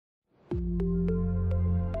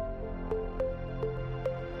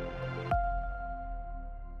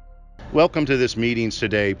Welcome to this Meetings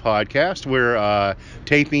Today podcast. We're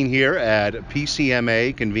taping here at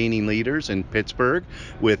PCMA Convening Leaders in Pittsburgh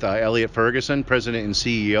with Elliot Ferguson, President and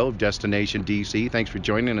CEO of Destination DC. Thanks for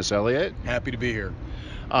joining us, Elliot. Happy to be here.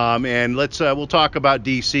 And we'll talk about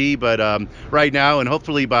DC, but right now, and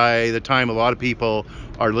hopefully by the time a lot of people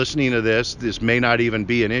are listening to this may not even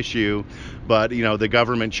be an issue. But the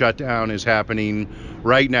government shutdown is happening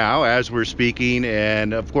right now as we're speaking,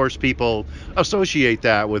 and of course people associate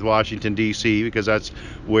that with Washington D.C. because that's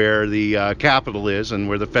where the capital is and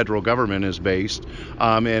where the federal government is based.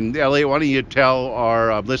 And Elliot, why don't you tell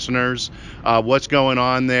our listeners what's going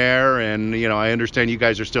on there? And I understand you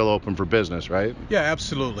guys are still open for business, right? Yeah,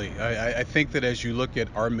 absolutely. I think that as you look at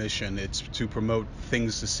our mission, it's to promote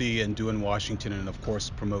things to see and do in Washington, and of course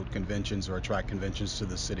promote conventions or attract conventions to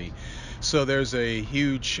the city. So there's a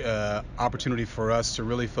huge opportunity for us to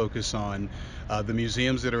really focus on the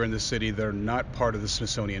museums that are in the city that are not part of the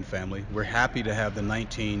Smithsonian family. We're happy to have the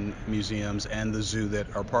 19 museums and the zoo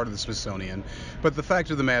that are part of the Smithsonian. But the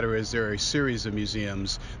fact of the matter is there are a series of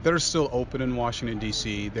museums that are still open in Washington,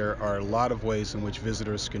 D.C. There are a lot of ways in which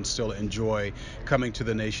visitors can still enjoy coming to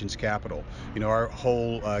the nation's capital. Our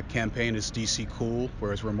whole campaign is DC Cool,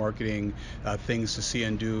 whereas we're marketing things to see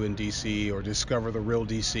and do in D.C. or discover the real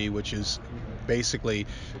D.C., which is basically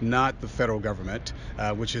not the federal government,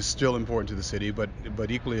 which is still important to the city, but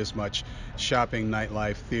equally as much shopping,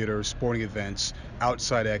 nightlife, theater, sporting events,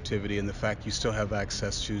 outside activity, and the fact you still have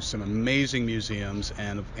access to some amazing museums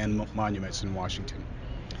and monuments in Washington.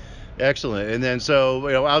 Excellent. And then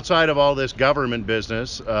outside of all this government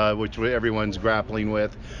business, which everyone's grappling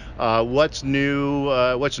with, what's new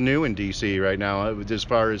in DC right now as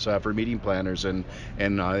far as for meeting planners and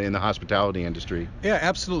in the hospitality industry? Yeah,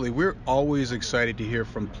 absolutely. We're always excited to hear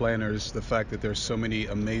from planners the fact that there's so many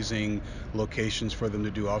amazing locations for them to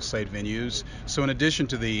do off-site venues. So in addition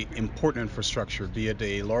to the important infrastructure, be it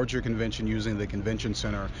a larger convention using the convention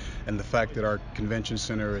center, and the fact that our convention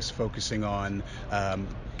center is focusing on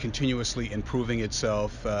continuously improving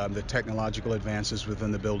itself, the technological advances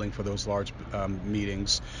within the building for those large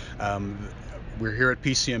meetings. We're here at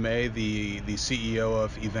PCMA. The CEO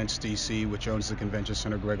of Events DC, which owns the convention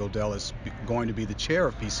center, Greg Odell, is going to be the chair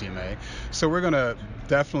of PCMA. So we're going to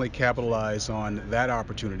definitely capitalize on that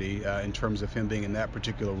opportunity in terms of him being in that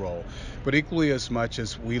particular role. But equally as much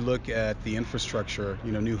as we look at the infrastructure,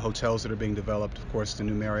 new hotels that are being developed. Of course, the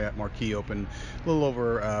new Marriott Marquis opened a little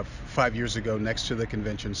over 5 years ago next to the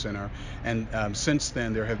convention center. And since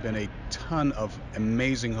then, there have been a ton of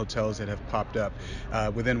amazing hotels that have popped up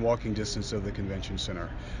within walking distance of the convention center.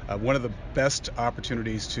 One of the best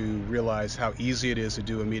opportunities to realize how easy it is to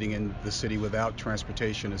do a meeting in the city without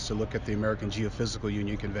transportation is to look at the American Geophysical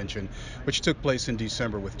Union Convention, which took place in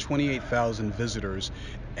December with 28,000 visitors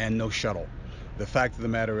and no shuttle. The fact of the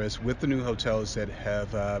matter is, with the new hotels that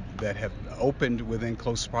have opened within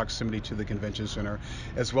close proximity to the convention center,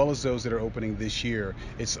 as well as those that are opening this year,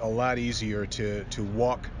 it's a lot easier to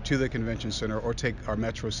walk to the convention center or take our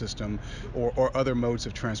metro system or other modes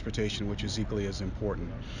of transportation, which is equally as important.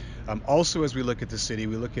 Also, as we look at the city,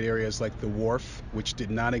 we look at areas like the Wharf, which did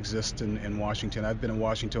not exist in Washington. I've been a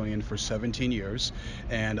Washingtonian for 17 years,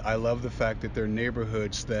 and I love the fact that there are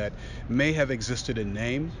neighborhoods that may have existed in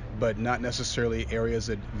name, but not necessarily areas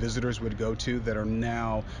that visitors would go to that are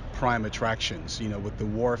now prime attractions. With the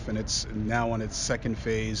Wharf, and it's now on its second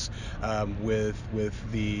phase with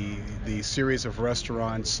the series of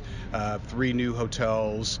restaurants, 3 new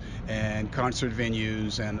hotels, and concert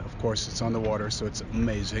venues, and of course it's on the water, so it's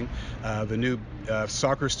amazing. The new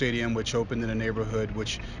soccer stadium, which opened in a neighborhood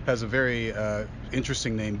which has a very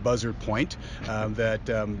interesting name, Buzzard Point, that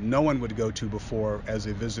no one would go to before as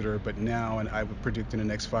a visitor, but now, and I would predict in the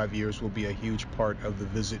next 5 years, will be a huge part of the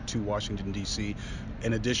visit to Washington, D.C.,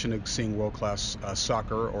 in addition to seeing world-class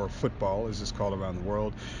soccer, or football as it's called around the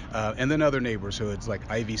world, and then other neighborhoods like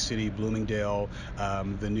Ivy City, Bloomingdale,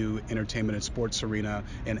 the new entertainment and sports arena,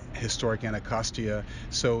 and historic Anacostia.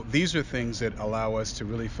 So these are things that allow us to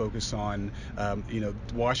really focus on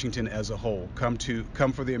Washington as a whole. Come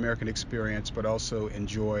for the American experience, but also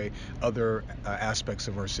enjoy other aspects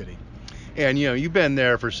of our city. And you've been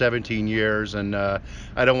there for 17 years, and I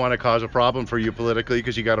don't want to cause a problem for you politically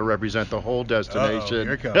because you got to represent the whole destination.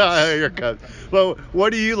 Here it comes. Here it comes. Well,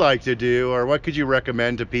 what do you like to do, or what could you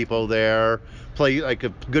recommend to people there? Play like a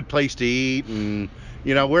good place to eat, and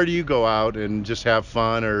Where do you go out and just have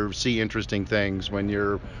fun or see interesting things when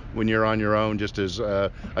you're on your own, just as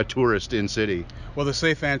a tourist in city? Well, the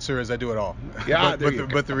safe answer is I do it all. Yeah,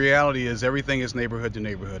 But the reality is everything is neighborhood to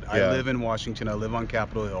neighborhood. I Yeah. live in Washington. I live on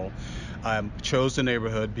Capitol Hill. I chose the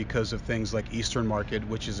neighborhood because of things like Eastern Market,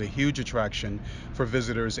 which is a huge attraction for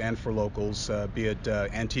visitors and for locals, be it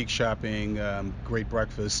antique shopping, great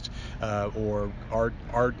breakfast, or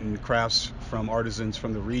art and crafts from artisans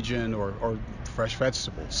from the region, or fresh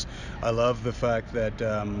vegetables. I love the fact that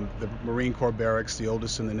the Marine Corps Barracks, the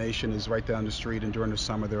oldest in the nation, is right down the street, and during the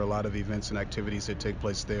summer there are a lot of events and activities that take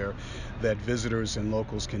place there that visitors and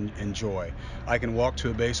locals can enjoy. I can walk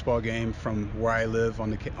to a baseball game from where I live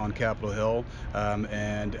on Capitol Hill,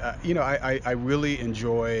 I really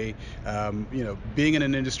enjoy being in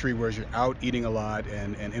an industry where you're out eating a lot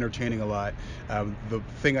and entertaining a lot. The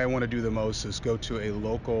thing I want to do the most is go to a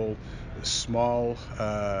local small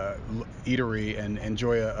eatery and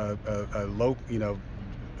enjoy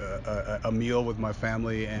a meal with my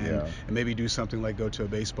family, and maybe do something like go to a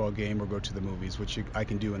baseball game or go to the movies, which I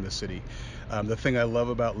can do in the city. The thing I love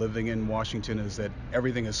about living in Washington is that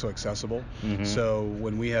everything is so accessible. Mm-hmm. So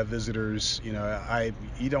when we have visitors, you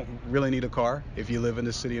don't really need a car if you live in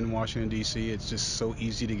the city in Washington, D.C. It's just so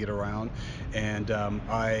easy to get around, and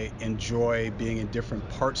I enjoy being in different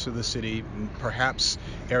parts of the city, perhaps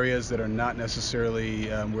areas that are not necessarily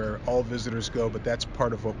where all visitors go, but that's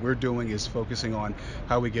part of what we're doing, is focusing on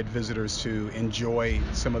how we get visitors to enjoy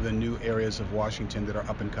some of the new areas of Washington that are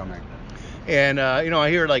up and coming. And I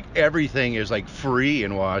hear like everything is like free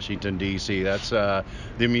in Washington D.C. That's the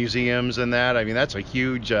museums and that. I mean, that's a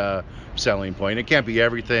huge selling point. It can't be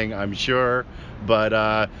everything, I'm sure,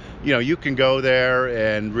 but you can go there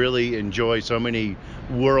and really enjoy so many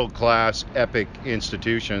world-class, epic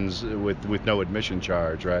institutions with no admission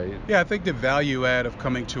charge, right? Yeah, I think the value add of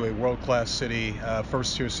coming to a world-class city,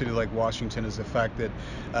 first-tier city like Washington, is the fact that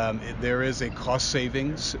there is a cost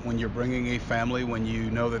savings when you're bringing a family, when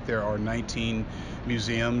you know that there are 19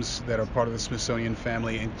 museums that are part of the Smithsonian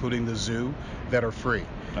family, including the zoo, that are free.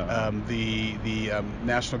 Uh-huh. The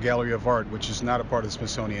National Gallery of Art, which is not a part of the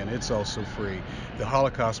Smithsonian, it's also free. The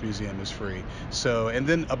Holocaust Museum is free. So, and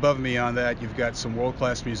then above and beyond that, you've got some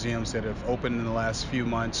world-class museums that have opened in the last few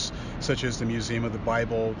months, such as the Museum of the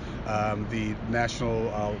Bible, the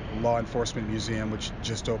National Law Enforcement Museum, which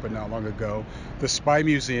just opened not long ago. The Spy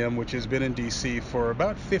Museum, which has been in D.C. for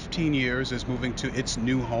about 15 years, is moving to its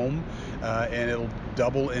new home, and it'll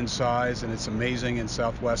double in size, and it's amazing in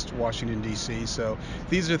Southwest Washington, D.C. So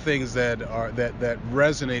these are things that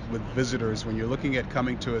resonate with visitors when you're looking at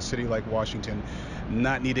coming to a city like Washington,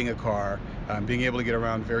 not needing a car, being able to get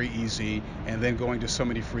around very easy, and then going to so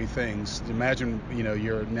many free things. Imagine, your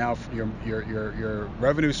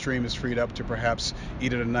revenue stream is freed up to perhaps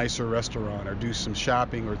eat at a nicer restaurant or do some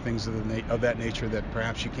shopping or things of that nature that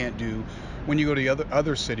perhaps you can't do when you go to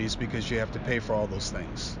other cities, because you have to pay for all those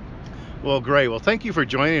things. Well, great. Well, thank you for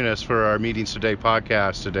joining us for our Meetings Today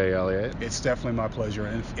podcast today, Elliot. It's definitely my pleasure.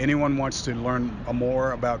 And if anyone wants to learn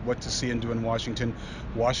more about what to see and do in Washington,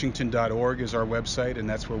 washington.org is our website, and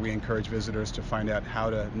that's where we encourage visitors to find out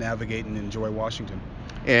how to navigate and enjoy Washington.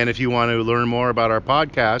 And if you want to learn more about our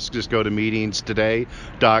podcast, just go to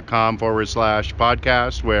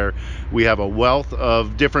meetingstoday.com/podcast, where we have a wealth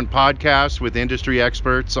of different podcasts with industry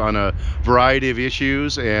experts on a variety of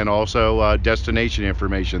issues, and also destination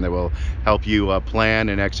information that will help you plan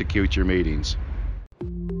and execute your meetings.